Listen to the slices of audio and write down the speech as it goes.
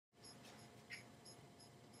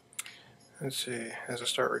Let's see, as I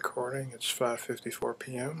start recording, it's 5:54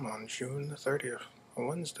 p.m. on June the 30th, a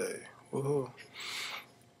Wednesday. Woohoo.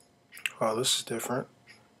 Oh, this is different.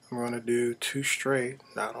 I'm going to do two straight,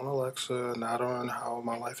 not on Alexa, not on how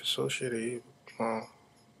my life associated. Well,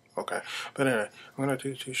 okay. But anyway, I'm going to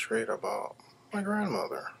do two straight about my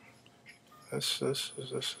grandmother. This is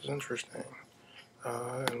interesting.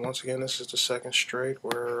 And once again, this is the second straight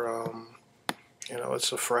where,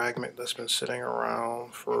 it's a fragment that's been sitting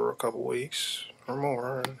around for a couple weeks or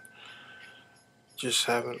more, and just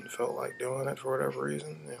haven't felt like doing it for whatever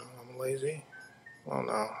reason. I'm lazy. Well,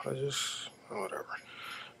 no, whatever.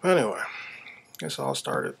 But anyway, this all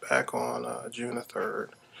started back on June the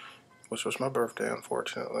 3rd, which was my birthday,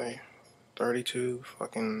 unfortunately. 32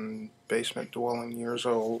 fucking basement dwelling years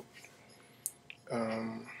old.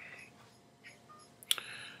 Um,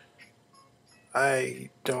 I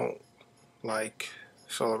don't like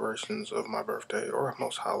celebrations of my birthday or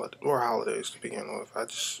holidays to begin with.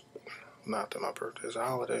 Not that my birthday is a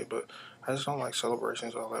holiday, but I just don't like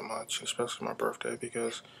celebrations all that much, especially my birthday,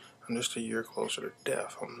 because I'm just a year closer to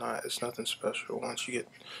death. It's nothing special. Once you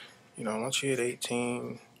hit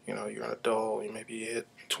 18, you're an adult, maybe you hit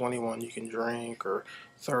 21, you can drink, or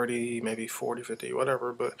 30, maybe 40, 50,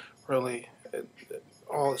 whatever, but really,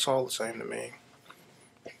 it's all the same to me.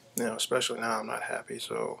 Especially now I'm not happy,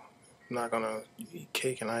 so I'm not gonna eat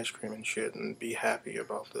cake and ice cream and shit and be happy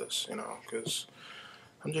about this, because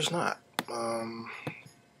I'm just not.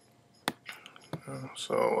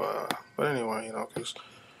 But anyway, because,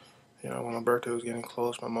 when my birthday was getting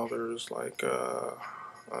close, my mother was like,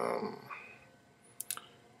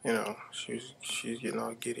 she's getting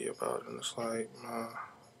all giddy about it, and it's like,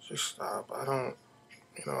 just stop. I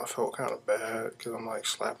felt kind of bad because I'm like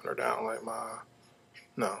slapping her down, like,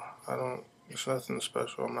 no, I don't. It's nothing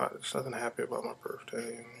special. It's nothing happy about my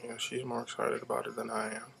birthday, and she's more excited about it than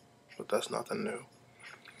I am, but that's nothing new.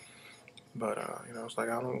 But it's like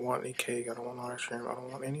I don't want any cake. I don't want ice cream. I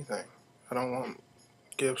don't want anything. I don't want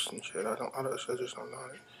gifts and shit. I just don't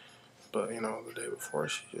want it. But the day before,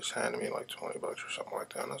 she just handed me like $20 or something like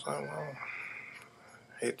that, and I was like, well,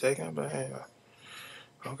 I hate taking it, but hey,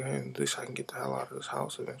 okay, at least I can get the hell out of this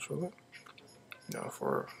house eventually.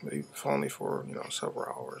 For maybe if only for several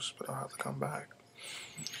hours, but I'll have to come back.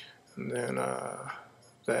 And then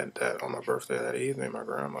that on my birthday that evening, my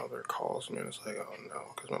grandmother calls me and it's like, oh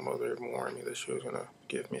no, because my mother had warned me that she was gonna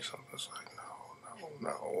give me something. It's like,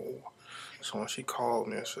 no. So when she called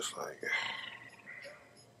me, it's just like,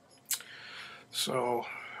 so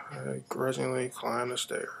I grudgingly climb the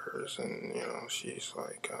stairs, and she's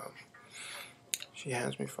like, she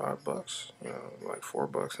hands me $5, like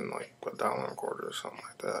 $4 and like $1.25 or something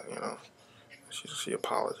like that. She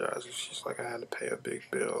apologizes. She's like, I had to pay a big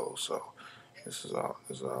bill, so this is all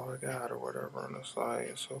I got or whatever. And it's like,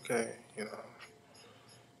 it's okay.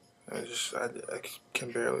 I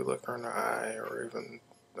can barely look her in the eye, or even,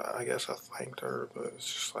 I guess I thanked her, but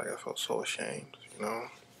it's just like I felt so ashamed.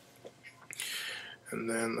 And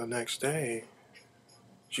then the next day,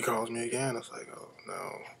 she calls me again. It's like, oh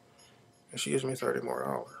no. And she gives me $30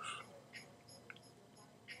 more.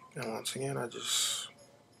 And once again, I just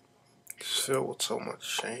filled with so much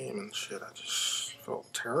shame and shit. I just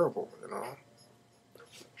felt terrible.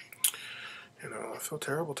 I feel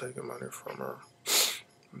terrible taking money from her,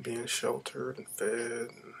 being sheltered and fed,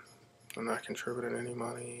 and not contributing any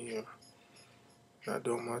money, not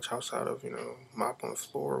doing much outside of, mopping the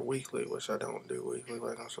floor weekly, which I don't do weekly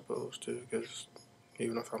like I'm supposed to, because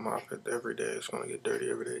even if I mop it every day, it's going to get dirty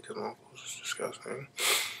every day because my clothes is disgusting.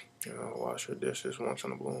 Wash your dishes once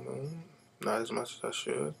in a blue moon, not as much as I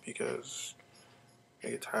should, because I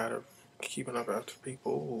get tired of keeping up after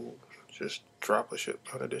people who just drop a shit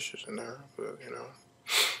ton of dishes in there. But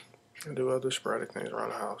I do other sporadic things around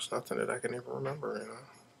the house, nothing that I can even remember.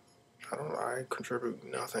 I contribute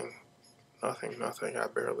nothing. I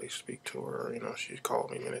barely speak to her. She's called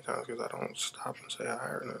me many times because I don't stop and say hi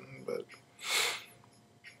or nothing, but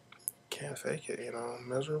can't fake it.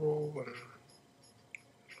 Miserable and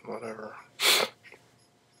whatever.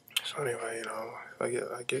 So anyway, I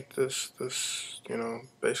get this,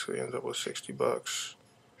 basically ends up with $60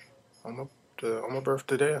 on my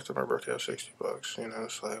birthday, day after my birthday, I have $60.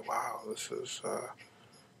 It's like, wow, this is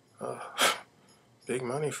big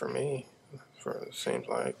money for me. It seems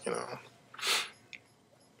like, it's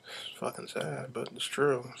fucking sad, but it's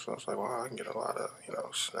true. So it's like, wow, I can get a lot of,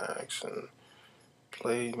 snacks and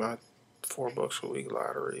play my $4 a week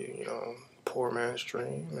lottery, poor man's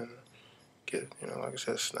dream, and get, like I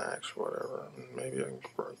said, snacks or whatever. And maybe I can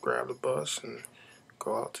grab the bus and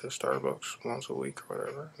go out to Starbucks once a week or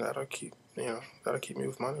whatever. That'll keep me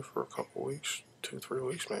with money for a couple weeks, 2-3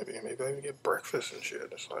 weeks maybe. Maybe I even get breakfast and shit.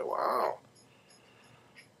 It's like, wow.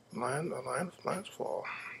 Lions fall.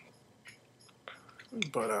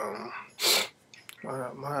 But my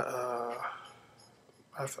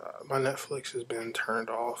Netflix has been turned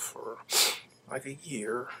off for like a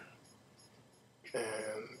year,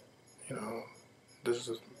 and you know, this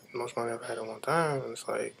is the most money I've had at one time. And it's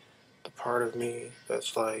like the part of me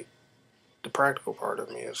that's like the practical part of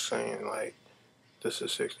me is saying like, this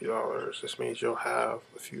is $60. This means you'll have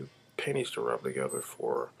a few pennies to rub together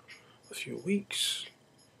for a few weeks.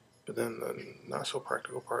 But then the not so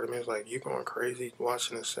practical part of me is like, you going crazy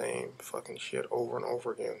watching the same fucking shit over and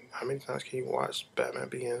over again. How many times can you watch Batman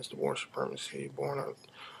Begins, The Bourne Supremacy, Bourne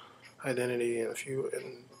Identity, and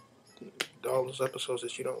all those episodes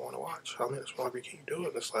that you don't want to watch? How many longer can you do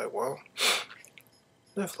it? It's like, well,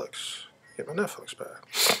 Netflix. Get my Netflix back.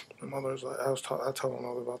 My mother's like, I told my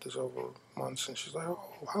mother about this over months, and she's like,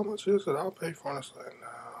 oh, how much is it? I'll pay for it. And it's like,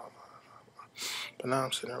 no. But now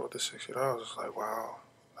I'm sitting there with the $60. It's like, wow.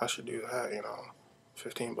 I should do that, you know,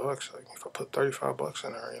 $15. Like if I put $35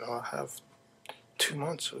 in there, you know, I have 2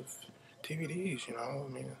 months of DVDs. You know,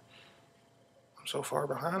 I mean, I'm so far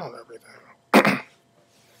behind on everything.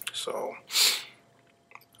 So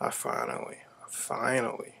I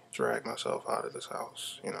finally dragged myself out of this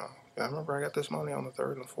house. You know, I remember I got this money on the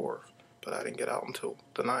 3rd and 4th, but I didn't get out until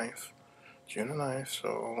the 9th, June the 9th.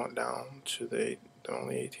 So I went down to the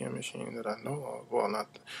only ATM machine that I know of. Well, not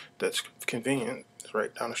that's convenient. It's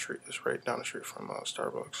right down the street. It's right down the street from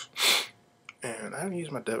Starbucks. And I haven't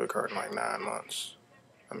used my debit card in like 9 months.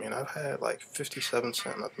 I mean, I've had like 57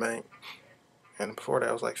 cents in the bank, and before that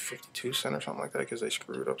it was like 52 cents or something like that because they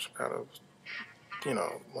screwed up some kind of, you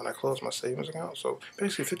know, when I closed my savings account. So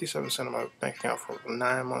basically 57 cents in my bank account for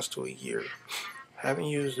 9 months to a year. Haven't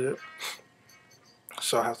used it,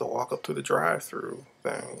 so I have to walk up to the drive-through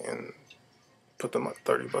thing and put them like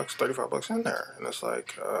 $30, $35 in there, and it's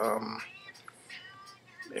like,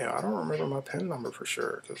 yeah, I don't remember my PIN number for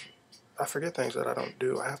sure because I forget things that I don't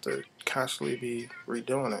do. I have to constantly be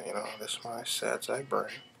redoing it, you know. That's my sad sack brain.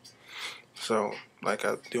 So, like,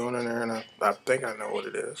 I'm doing it in there, and I think I know what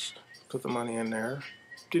it is. Put the money in there.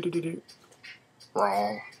 Do.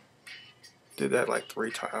 Wrong. Did that like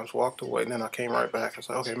 3 times. Walked away, and then I came right back. I was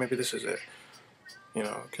like, okay, maybe this is it. You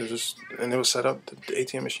know, because it was set up, the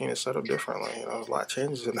ATM machine is set up differently. You know, a lot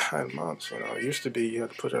changes in 9 months. You know, it used to be you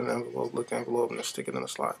had to put it in an envelope, lick the envelope, and then stick it in the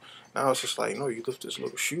slot. Now it's just like, no, you lift this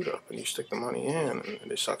little chute up and you stick the money in, and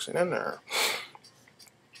it sucks it in there.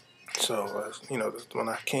 So, you know, when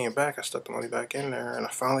I came back, I stuck the money back in there, and I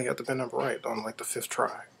finally got the PIN number right on like the 5th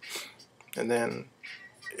try. And then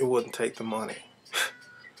it wouldn't take the money.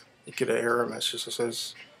 You get an error message that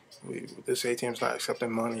says, this ATM's not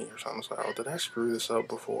accepting money or something. It's like, oh, did I screw this up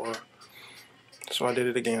before? So I did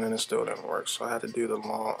it again and it still didn't work. So I had to do the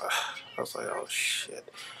long, I was like, oh shit.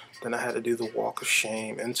 Then I had to do the walk of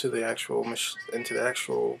shame into the actual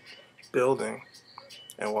building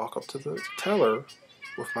and walk up to the teller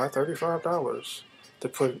with my $35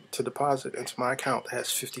 to deposit into my account that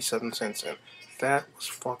has 57 cents in. That was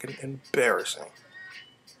fucking embarrassing.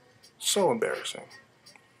 So embarrassing.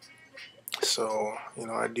 So, you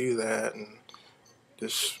know, I do that and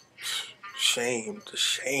just ashamed.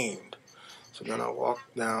 So then I walk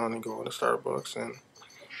down and go into Starbucks and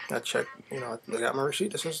I check, you know, I got my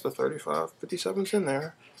receipt that says the 57 in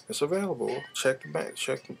there. It's available. Check the bank,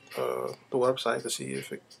 check the website to see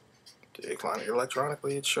if it declined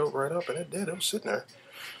electronically. It showed right up, and it did. It was sitting there.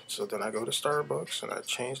 So then I go to Starbucks and I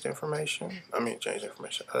change the information.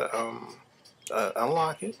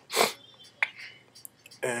 Unlock it.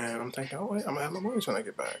 And I'm thinking, oh wait, I'm gonna have my money when I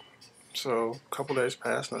get back. So a couple days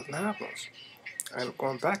pass, nothing happens. I end up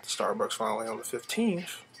going back to Starbucks finally on the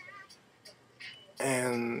 15th,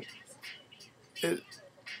 and it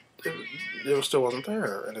still wasn't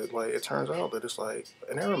there. And it turns out that it's like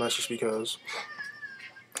an error message because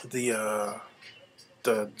the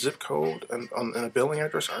zip code and the billing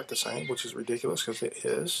address aren't the same, which is ridiculous because it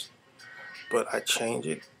is. But I change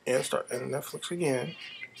it and start in Netflix again,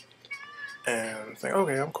 and think,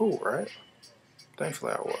 okay, I'm cool, right?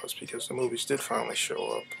 Thankfully I was, because the movies did finally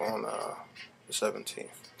show up on the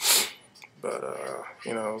 17th. But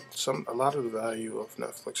you know, a lot of the value of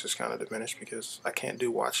Netflix is kind of diminished because I can't do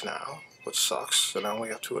Watch Now, which sucks, and I only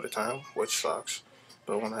have 2 at a time, which sucks.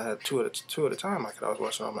 But when I had two at a time, I could always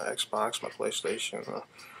watch it on my Xbox, my PlayStation, or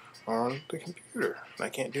on the computer. And I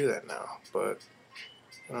can't do that now. But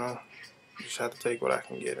you know, you just have to take what I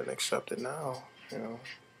can get and accept it now. You know,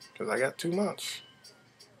 because I got 2 months.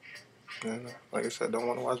 And like I said, don't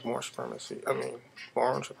want to watch Bourne Supremacy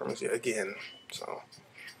again. So,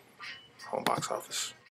 home box office.